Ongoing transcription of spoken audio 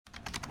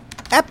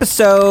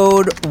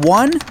episode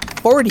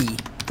 140,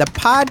 the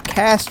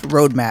Podcast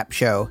Roadmap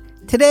Show.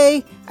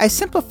 Today, I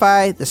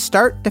simplify the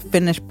start to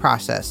finish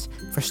process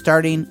for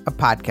starting a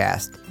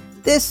podcast.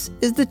 This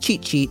is the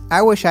cheat sheet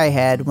I wish I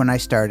had when I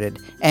started,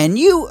 and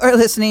you are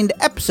listening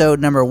to episode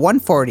number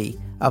 140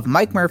 of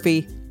Mike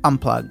Murphy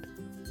Unplugged.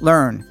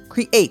 Learn,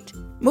 create,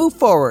 move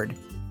forward.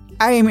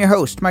 I am your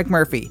host, Mike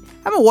Murphy.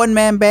 I'm a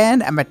one-man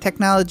band. I'm a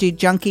technology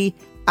junkie.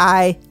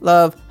 I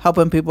love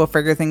helping people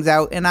figure things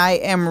out, and I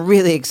am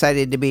really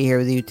excited to be here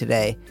with you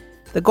today.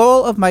 The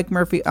goal of Mike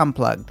Murphy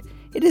Unplugged,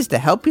 it is to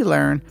help you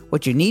learn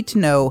what you need to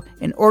know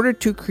in order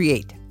to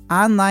create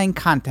online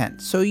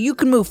content so you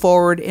can move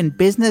forward in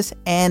business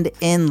and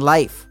in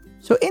life.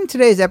 So in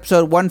today's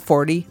episode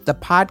 140, the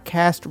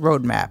Podcast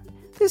Roadmap,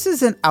 this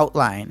is an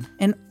outline,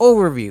 an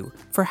overview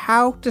for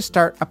how to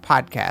start a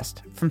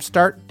podcast from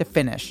start to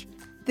finish.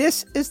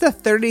 This is the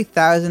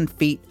 30,000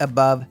 feet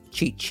above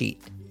cheat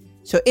sheet.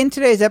 So in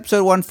today's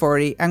episode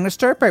 140, I'm going to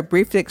start by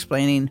briefly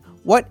explaining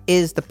what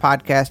is the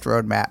podcast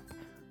roadmap,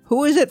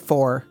 who is it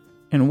for,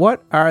 and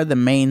what are the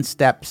main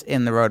steps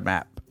in the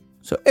roadmap.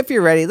 So if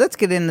you're ready, let's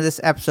get into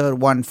this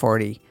episode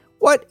 140.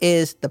 What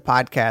is the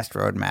podcast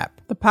roadmap?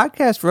 The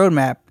podcast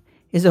roadmap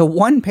is a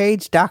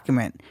one-page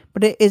document,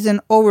 but it is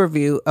an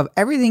overview of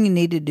everything you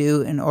need to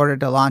do in order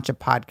to launch a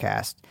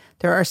podcast.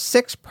 There are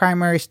 6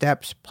 primary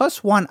steps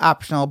plus 1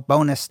 optional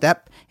bonus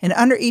step, and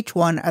under each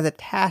one are the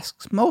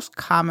tasks most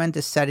common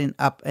to setting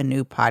up a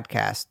new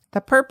podcast. The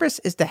purpose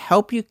is to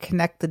help you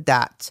connect the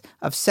dots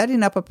of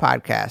setting up a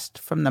podcast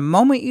from the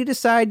moment you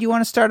decide you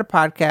want to start a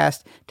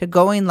podcast to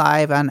going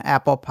live on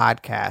Apple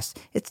Podcasts.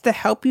 It's to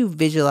help you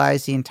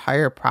visualize the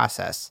entire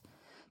process.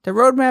 The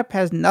roadmap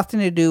has nothing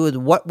to do with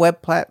what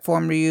web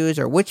platform to use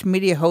or which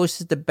media host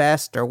is the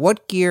best or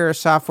what gear or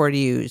software to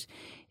use.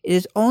 It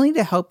is only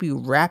to help you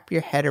wrap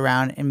your head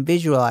around and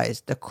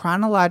visualize the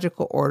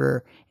chronological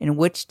order in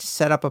which to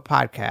set up a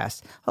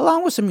podcast,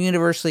 along with some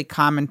universally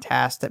common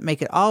tasks that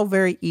make it all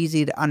very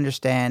easy to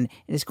understand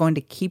and is going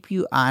to keep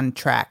you on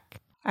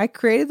track. I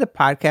created the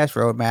podcast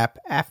roadmap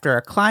after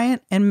a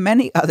client and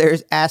many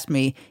others asked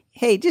me,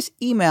 hey, just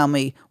email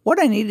me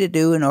what I need to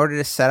do in order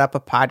to set up a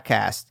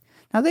podcast.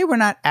 Now, they were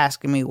not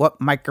asking me what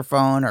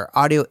microphone or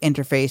audio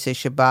interface they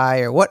should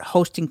buy or what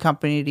hosting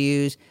company to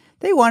use.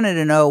 They wanted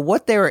to know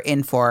what they were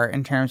in for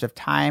in terms of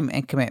time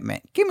and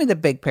commitment. Give me the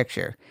big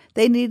picture.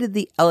 They needed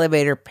the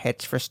elevator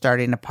pitch for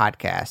starting a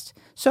podcast.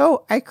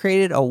 So I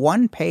created a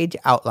one-page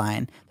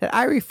outline that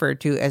I refer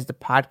to as the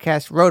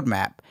podcast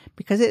roadmap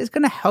because it is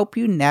going to help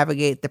you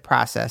navigate the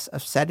process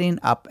of setting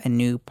up a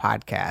new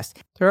podcast.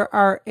 There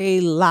are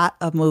a lot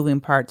of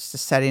moving parts to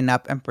setting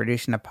up and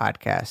producing a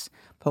podcast.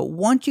 But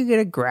once you get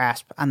a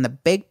grasp on the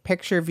big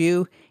picture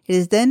view, it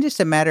is then just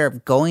a matter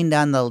of going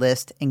down the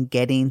list and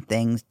getting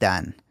things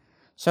done.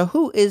 So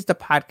who is the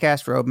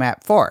podcast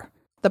roadmap for?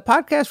 The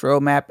podcast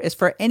roadmap is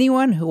for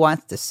anyone who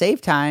wants to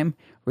save time,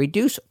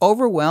 reduce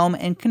overwhelm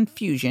and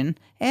confusion,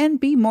 and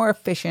be more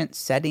efficient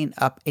setting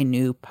up a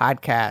new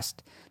podcast.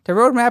 The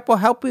roadmap will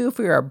help you if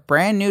you are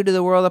brand new to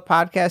the world of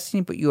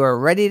podcasting, but you are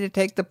ready to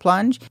take the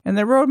plunge. And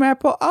the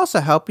roadmap will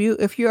also help you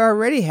if you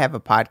already have a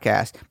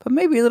podcast, but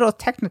maybe a little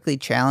technically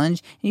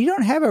challenged, and you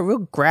don't have a real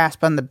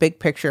grasp on the big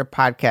picture of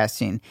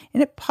podcasting,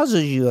 and it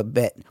puzzles you a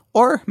bit,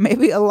 or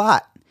maybe a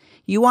lot.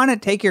 You want to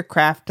take your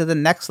craft to the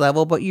next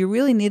level, but you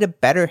really need a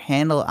better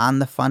handle on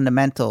the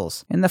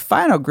fundamentals. And the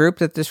final group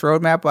that this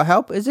roadmap will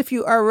help is if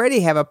you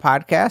already have a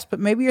podcast, but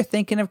maybe you're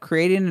thinking of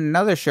creating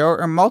another show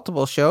or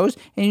multiple shows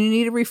and you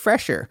need a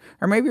refresher.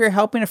 Or maybe you're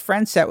helping a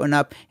friend set one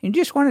up and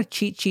you just want a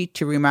cheat sheet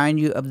to remind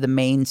you of the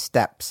main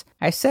steps.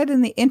 I said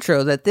in the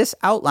intro that this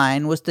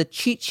outline was the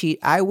cheat sheet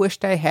I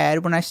wished I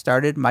had when I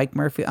started Mike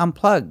Murphy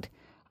Unplugged.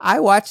 I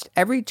watched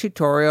every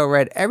tutorial,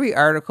 read every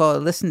article,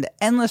 and listened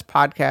to endless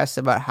podcasts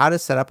about how to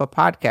set up a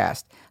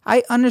podcast.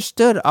 I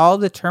understood all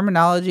the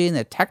terminology and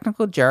the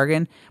technical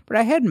jargon, but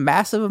I had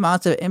massive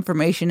amounts of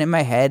information in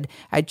my head.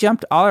 I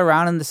jumped all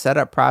around in the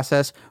setup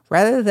process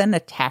rather than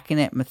attacking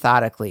it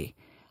methodically.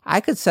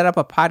 I could set up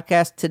a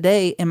podcast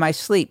today in my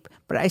sleep,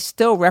 but I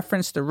still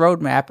reference the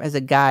roadmap as a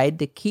guide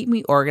to keep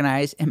me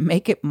organized and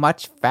make it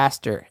much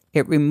faster.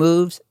 It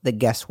removes the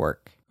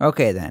guesswork.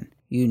 Okay then.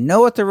 You know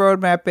what the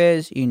roadmap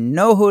is, you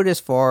know who it is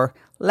for.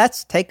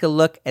 Let's take a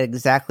look at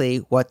exactly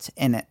what's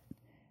in it.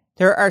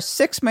 There are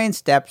 6 main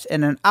steps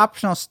and an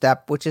optional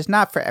step, which is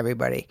not for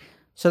everybody.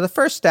 So the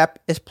first step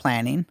is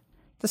planning.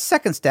 The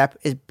second step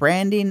is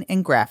branding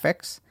and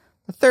graphics.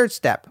 The third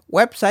step,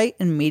 website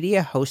and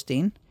media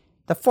hosting.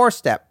 The fourth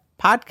step,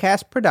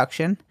 podcast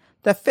production.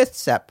 The fifth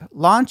step,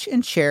 launch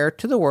and share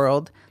to the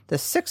world. The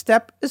sixth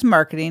step is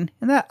marketing.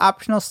 And that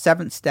optional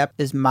 7th step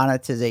is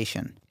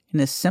monetization.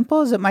 And as simple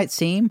as it might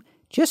seem,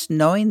 just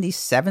knowing these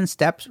 7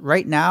 steps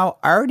right now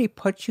already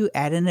puts you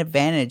at an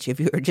advantage if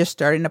you are just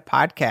starting a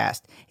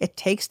podcast. It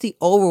takes the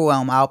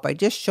overwhelm out by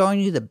just showing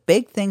you the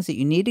big things that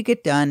you need to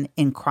get done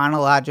in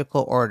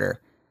chronological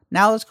order.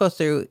 Now let's go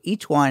through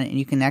each one and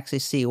you can actually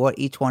see what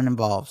each one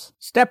involves.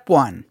 Step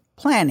 1,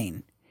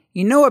 planning.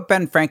 You know what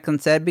Ben Franklin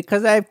said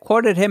because I've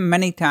quoted him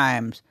many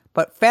times,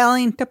 but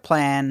failing to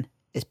plan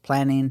is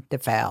planning to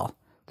fail.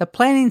 The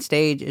planning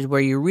stage is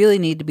where you really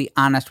need to be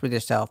honest with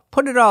yourself.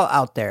 Put it all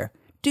out there.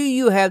 Do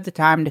you have the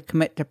time to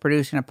commit to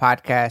producing a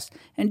podcast?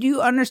 And do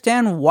you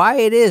understand why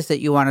it is that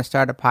you want to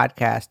start a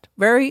podcast?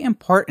 Very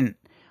important.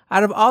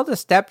 Out of all the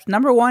steps,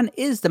 number 1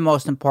 is the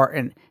most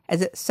important,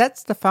 as it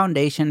sets the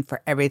foundation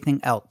for everything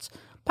else.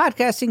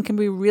 Podcasting can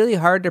be really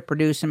hard to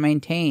produce and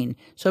maintain,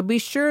 so be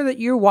sure that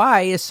your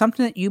why is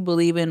something that you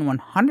believe in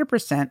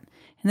 100% and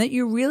that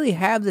you really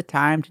have the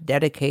time to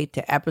dedicate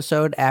to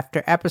episode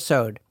after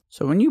episode.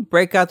 So when you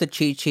break out the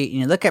cheat sheet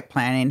and you look at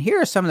planning, here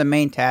are some of the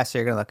main tasks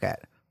you're going to look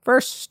at.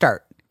 First,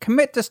 start.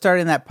 Commit to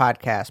starting that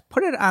podcast.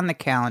 Put it on the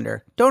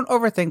calendar. Don't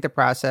overthink the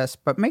process,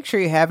 but make sure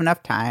you have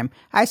enough time.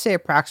 I say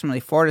approximately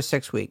 4 to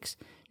 6 weeks.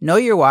 Know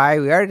your why.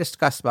 We already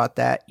discussed about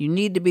that. You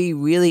need to be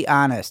really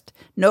honest.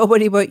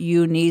 Nobody but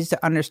you needs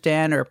to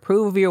understand or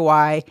approve of your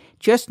why.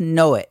 Just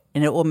know it,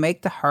 and it will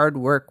make the hard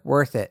work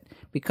worth it,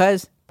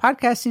 because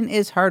podcasting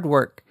is hard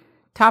work.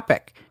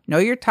 Topic. Know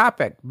your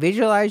topic.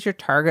 Visualize your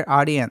target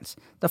audience.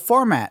 The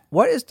format.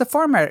 What is the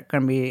format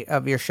going to be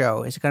of your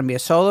show? Is it going to be a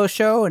solo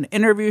show, an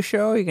interview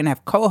show? Are you going to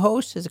have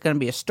co-hosts? Is it going to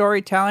be a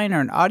storytelling or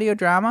an audio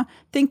drama?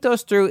 Think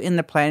those through in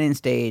the planning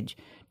stage.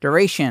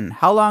 Duration.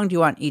 How long do you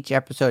want each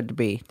episode to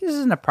be? This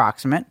is an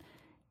approximate.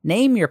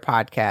 Name your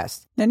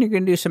podcast. Then you're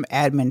going to do some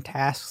admin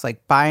tasks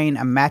like buying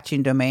a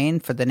matching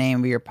domain for the name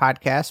of your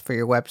podcast for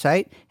your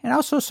website, and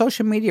also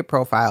social media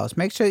profiles.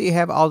 Make sure that you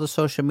have all the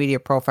social media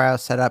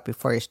profiles set up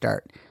before you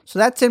start. So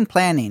that's in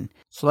planning.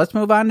 So let's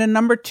move on to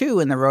number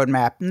 2 in the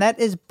roadmap, and that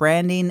is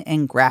branding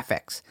and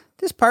graphics.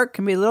 This part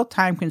can be a little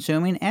time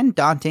consuming and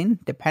daunting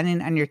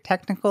depending on your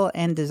technical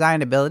and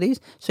design abilities,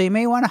 so you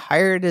may want to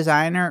hire a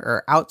designer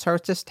or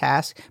outsource this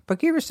task, but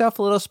give yourself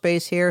a little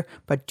space here,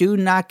 but do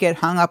not get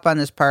hung up on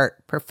this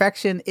part.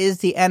 Perfection is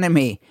the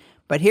enemy.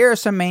 But here are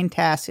some main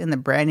tasks in the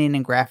branding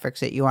and graphics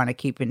that you want to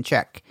keep in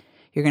check.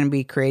 You're going to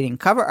be creating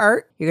cover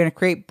art. You're going to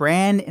create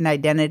brand and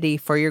identity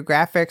for your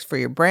graphics, for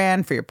your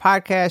brand, for your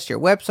podcast,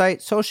 your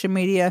website, social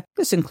media.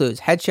 This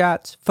includes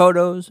headshots,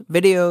 photos,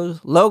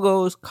 videos,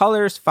 logos,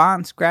 colors,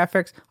 fonts,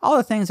 graphics, all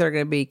the things that are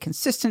going to be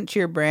consistent to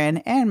your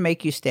brand and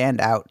make you stand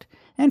out.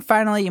 And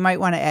finally, you might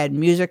want to add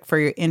music for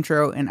your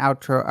intro and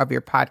outro of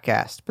your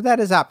podcast, but that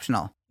is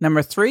optional.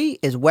 Number 3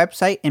 is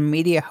website and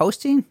media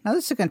hosting. Now,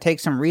 this is going to take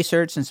some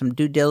research and some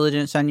due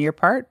diligence on your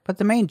part, but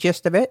the main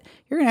gist of it,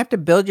 you're going to have to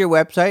build your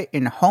website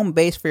and a home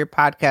base for your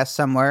podcast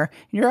somewhere,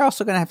 and you're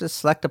also going to have to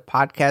select a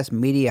podcast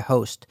media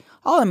host.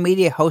 All a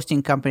media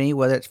hosting company,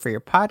 whether it's for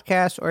your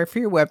podcast or for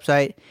your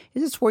website,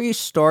 is it's where you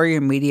store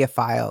your media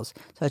files,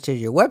 such as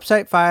your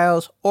website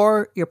files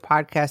or your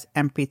podcast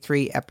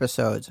MP3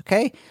 episodes,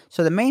 okay?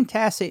 So the main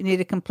tasks that you need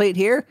to complete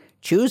here: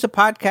 choose a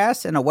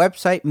podcast and a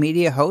website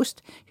media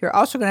host. You're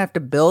also going to have to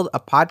build a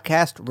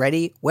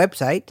podcast-ready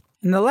website.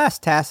 And the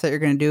last task that you're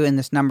going to do in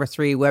this number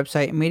 3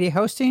 website and media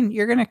hosting,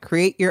 you're going to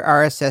create your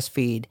RSS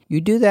feed.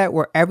 You do that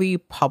wherever you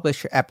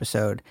publish your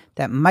episode.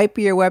 That might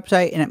be your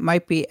website and it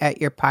might be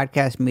at your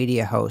podcast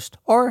media host,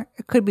 or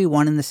it could be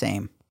one and the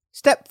same.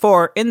 Step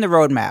 4 in the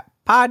roadmap,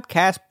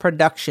 podcast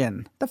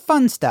production, the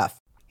fun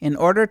stuff. In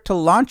order to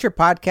launch your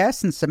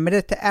podcast and submit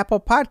it to Apple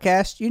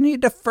Podcasts, you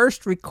need to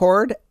first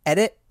record,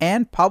 edit,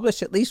 and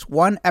publish at least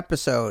one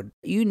episode.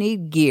 You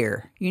need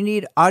gear. You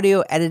need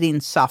audio editing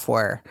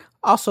software,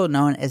 also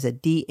known as a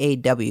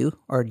DAW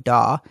or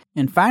DAW.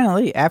 And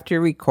finally, after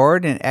you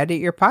record and edit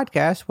your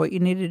podcast, what you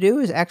need to do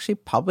is actually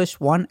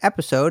publish one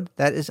episode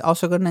that is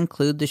also going to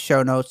include the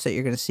show notes that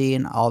you're going to see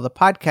in all the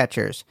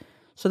podcatchers.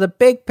 So the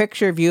big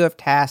picture view of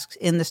tasks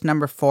in this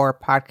number 4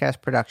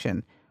 podcast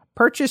production.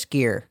 Purchase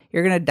gear.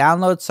 You're going to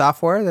download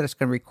software that is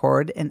going to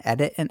record and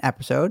edit an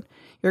episode.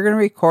 You're going to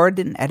record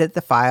and edit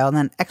the file and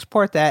then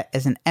export that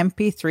as an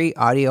MP3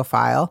 audio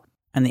file.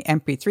 On the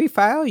MP3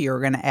 file,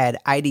 you're going to add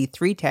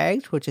ID3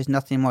 tags, which is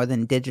nothing more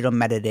than digital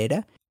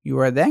metadata. You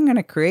are then going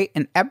to create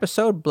an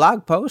episode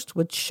blog post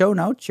with show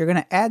notes. You're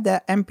going to add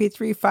that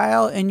MP3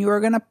 file and you are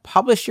going to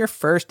publish your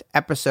first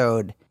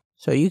episode.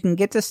 So you can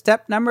get to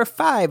step number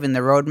 5 in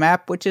the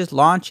roadmap, which is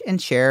launch and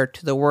share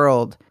to the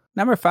world.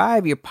 Number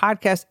 5, your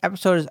podcast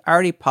episode is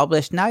already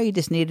published. Now you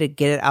just need to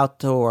get it out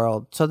to the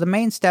world. So the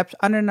main steps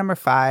under number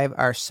 5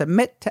 are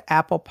submit to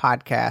Apple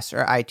Podcasts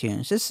or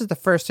iTunes. This is the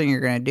first thing you're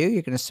going to do.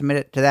 You're going to submit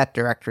it to that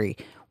directory.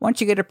 Once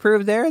you get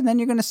approved there, then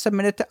you're going to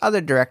submit it to other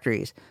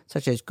directories,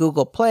 such as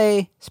Google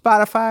Play,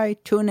 Spotify,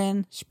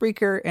 TuneIn,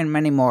 Spreaker, and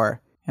many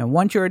more. And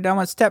once you are done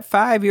with step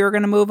 5, you're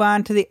going to move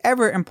on to the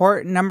ever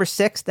important number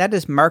 6. That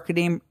is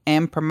marketing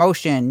and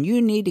promotion.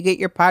 You need to get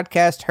your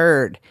podcast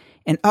heard.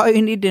 And all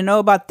you need to know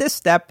about this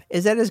step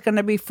is that it's going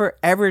to be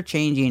forever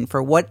changing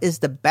for what is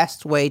the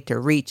best way to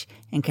reach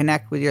and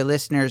connect with your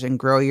listeners and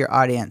grow your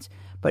audience.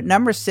 But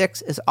number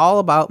 6 is all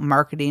about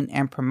marketing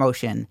and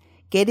promotion,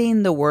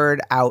 getting the word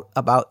out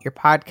about your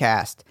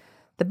podcast.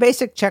 The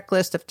basic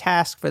checklist of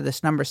tasks for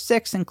this number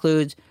 6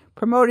 includes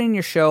promoting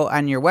your show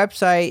on your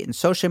website and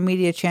social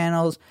media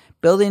channels,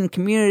 building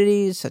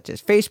communities such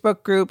as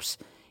Facebook groups.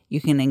 You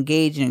can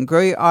engage and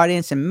grow your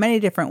audience in many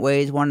different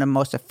ways. One of the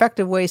most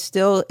effective ways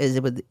still is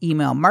with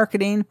email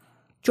marketing.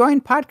 Join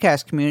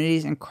podcast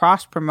communities and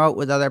cross-promote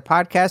with other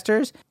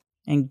podcasters.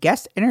 And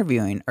guest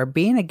interviewing or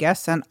being a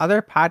guest on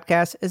other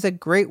podcasts is a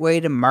great way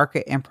to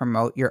market and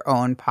promote your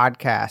own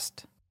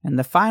podcast. And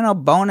the final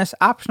bonus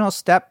optional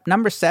step,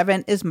 number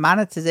 7, is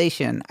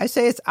monetization. I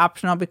say it's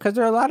optional because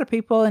there are a lot of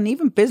people and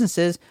even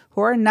businesses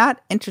who are not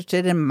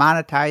interested in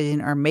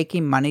monetizing or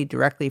making money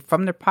directly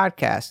from their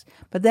podcast.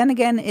 But then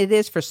again, it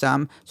is for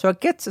some, so it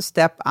gets a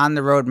step on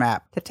the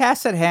roadmap. The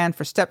task at hand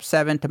for step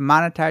 7 to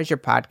monetize your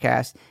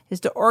podcast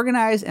is to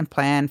organize and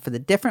plan for the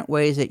different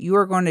ways that you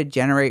are going to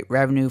generate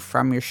revenue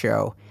from your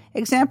show.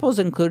 Examples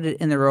included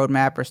in the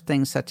roadmap are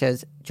things such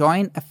as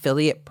join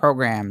affiliate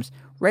programs,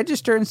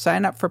 register and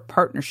sign up for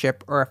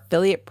partnership or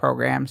affiliate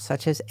programs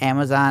such as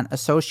Amazon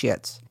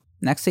Associates.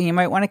 Next thing you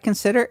might want to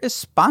consider is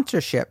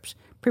sponsorships.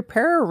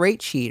 Prepare a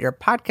rate sheet or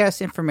podcast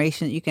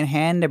information that you can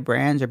hand to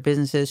brands or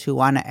businesses who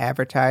want to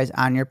advertise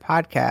on your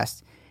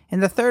podcast.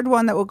 And the third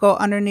one that will go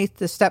underneath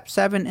the step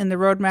 7 in the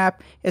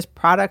roadmap is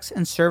products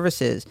and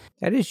services.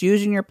 That is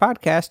using your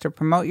podcast to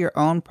promote your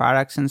own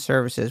products and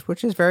services,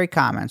 which is very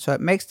common. So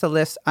it makes the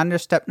list under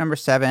step number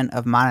 7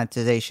 of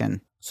monetization.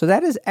 So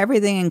that is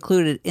everything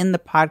included in the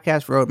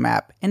podcast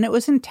roadmap, and it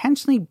was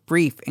intentionally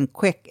brief and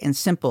quick and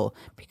simple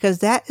because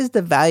that is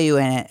the value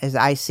in it as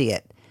I see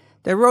it.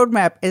 The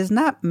roadmap is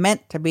not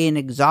meant to be an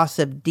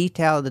exhaustive,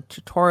 detailed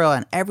tutorial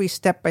on every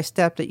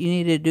step-by-step that you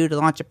need to do to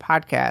launch a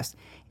podcast.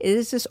 It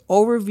is this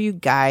overview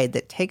guide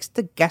that takes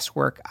the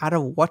guesswork out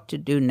of what to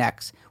do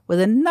next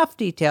with enough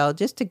detail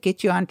just to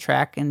get you on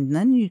track, and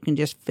then you can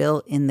just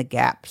fill in the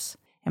gaps.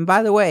 And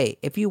by the way,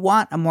 if you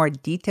want a more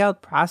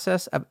detailed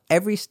process of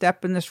every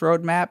step in this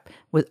roadmap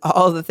with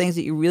all the things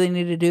that you really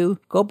need to do,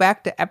 go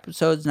back to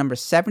episodes number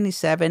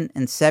 77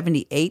 and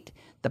 78,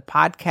 the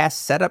podcast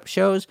setup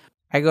shows.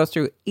 I go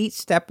through each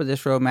step of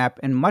this roadmap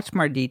in much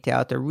more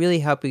detail to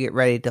really help you get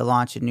ready to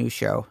launch a new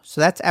show. So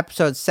that's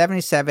episodes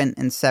 77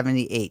 and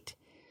 78.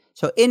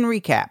 So in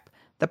recap,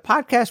 the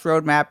podcast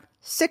roadmap,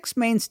 6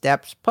 main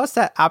steps plus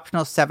that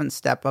optional 7th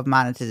step of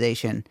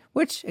monetization,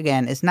 which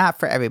again is not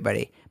for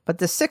everybody. But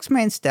the 6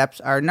 main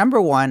steps are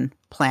number 1,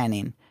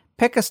 planning.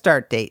 Pick a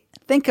start date.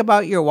 Think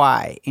about your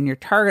why and your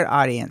target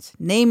audience.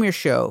 Name your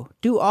show.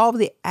 Do all of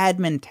the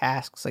admin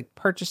tasks like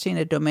purchasing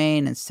a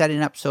domain and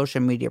setting up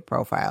social media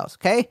profiles.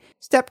 Okay?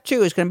 Step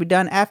 2 is going to be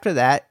done after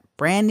that.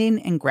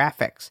 Branding and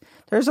graphics.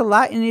 There's a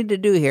lot you need to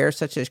do here,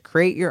 such as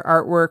create your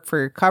artwork for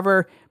your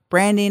cover,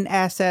 branding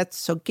assets.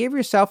 So give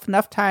yourself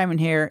enough time in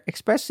here,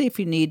 especially if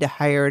you need to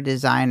hire a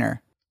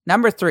designer.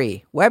 Number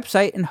 3,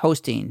 website and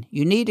hosting.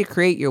 You need to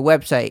create your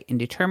website and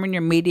determine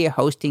your media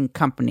hosting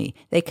company.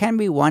 They can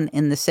be one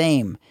and the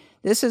same.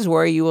 This is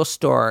where you will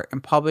store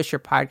and publish your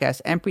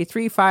podcast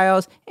MP3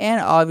 files and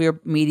all of your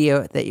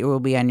media that will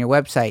be on your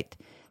website.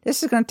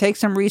 This is going to take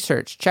some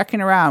research, checking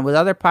around with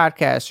other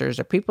podcasters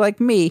or people like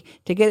me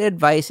to get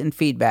advice and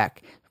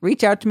feedback.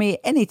 Reach out to me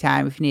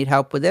anytime if you need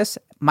help with this,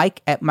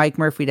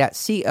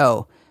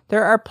 mike@mikemurphy.co.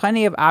 There are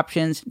plenty of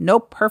options, no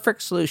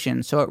perfect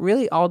solution, so it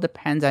really all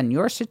depends on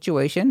your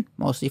situation,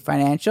 mostly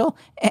financial,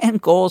 and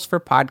goals for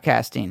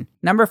podcasting.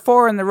 Number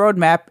 4 in the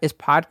roadmap is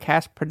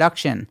podcast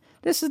production.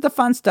 This is the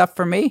fun stuff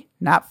for me,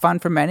 not fun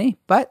for many,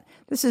 but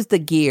this is the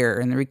gear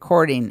and the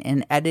recording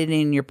and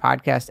editing your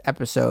podcast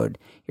episode.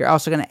 You're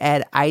also going to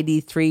add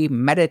ID3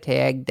 meta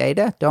tag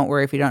data. Don't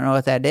worry if you don't know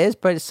what that is,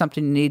 but it's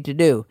something you need to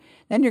do.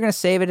 Then you're going to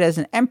save it as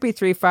an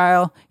MP3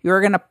 file.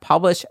 You're going to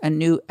publish a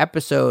new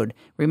episode.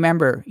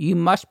 Remember, you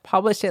must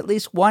publish at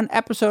least 1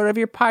 episode of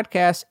your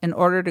podcast in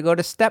order to go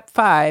to step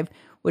 5,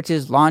 which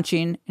is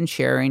launching and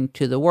sharing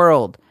to the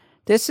world.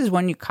 This is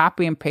when you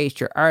copy and paste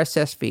your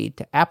RSS feed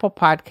to Apple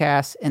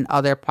Podcasts and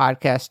other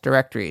podcast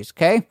directories,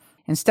 okay?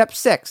 And step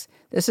 6,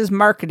 this is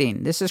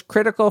marketing. This is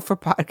critical for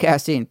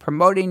podcasting,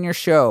 promoting your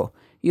show.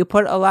 You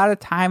put a lot of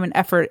time and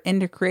effort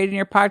into creating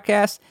your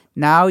podcast.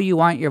 Now you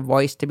want your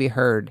voice to be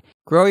heard.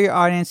 Grow your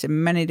audience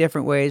in many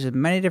different ways with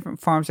many different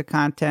forms of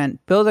content.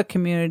 Build a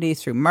community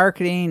through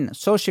marketing,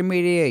 social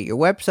media, your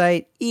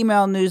website,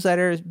 email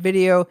newsletters,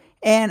 video,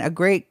 and a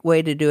great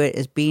way to do it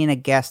is being a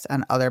guest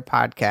on other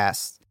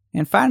podcasts.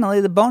 And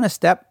finally, the bonus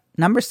step,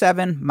 number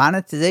 7,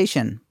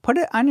 monetization. Put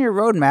it on your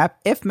roadmap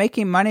if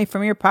making money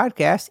from your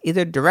podcast,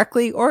 either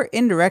directly or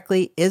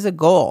indirectly, is a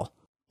goal.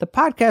 The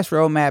podcast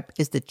roadmap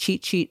is the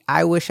cheat sheet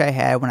I wish I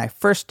had when I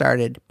first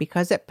started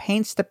because it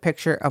paints the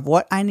picture of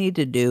what I need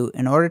to do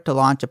in order to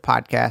launch a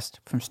podcast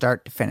from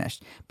start to finish,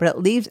 but it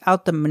leaves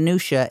out the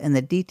minutia and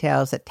the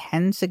details that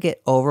tends to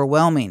get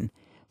overwhelming.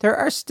 There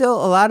are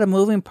still a lot of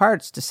moving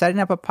parts to setting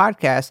up a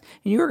podcast,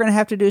 and you are going to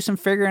have to do some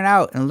figuring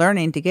out and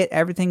learning to get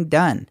everything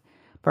done.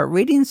 But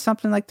reading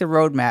something like the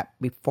roadmap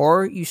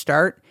before you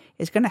start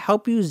is going to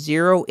help you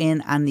zero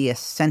in on the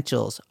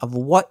essentials of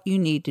what you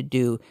need to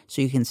do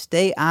so you can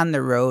stay on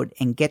the road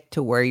and get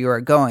to where you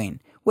are going,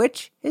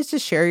 which is to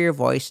share your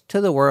voice to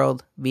the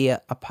world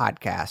via a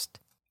podcast.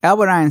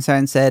 Albert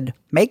Einstein said,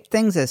 "Make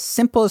things as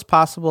simple as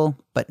possible,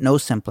 but no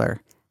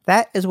simpler."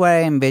 That is what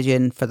I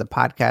envision for the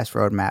podcast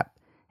roadmap.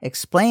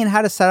 explain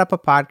how to set up a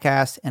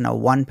podcast in a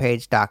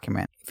one-page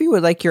document. If you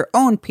would like your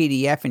own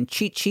PDF and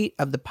cheat sheet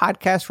of the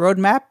podcast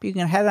roadmap, you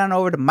can head on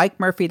over to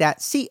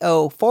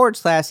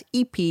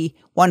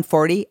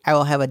mikemurphy.co/EP140. I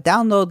will have a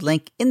download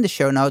link in the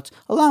show notes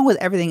along with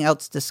everything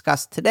else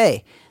discussed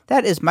today.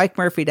 That is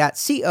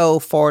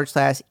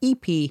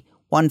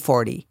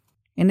mikemurphy.co/EP140.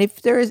 And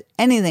if there is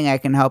anything I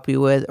can help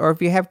you with, or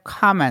if you have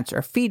comments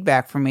or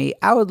feedback for me,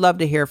 I would love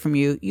to hear from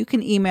you. You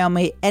can email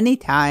me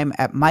anytime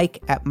at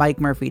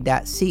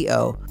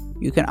mike@mikemurphy.co.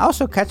 You can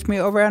also catch me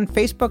over on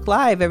Facebook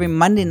Live every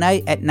Monday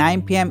night at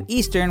 9 p.m.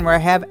 Eastern, where I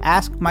have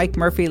Ask Mike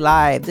Murphy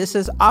Live. This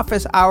is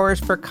office hours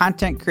for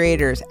content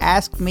creators.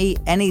 Ask me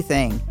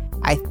anything.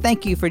 I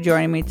thank you for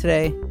joining me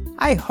today.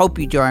 I hope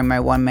you join my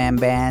one-man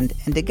band,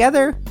 and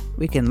together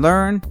we can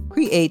learn,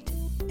 create,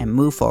 and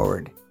move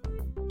forward.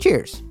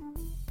 Cheers.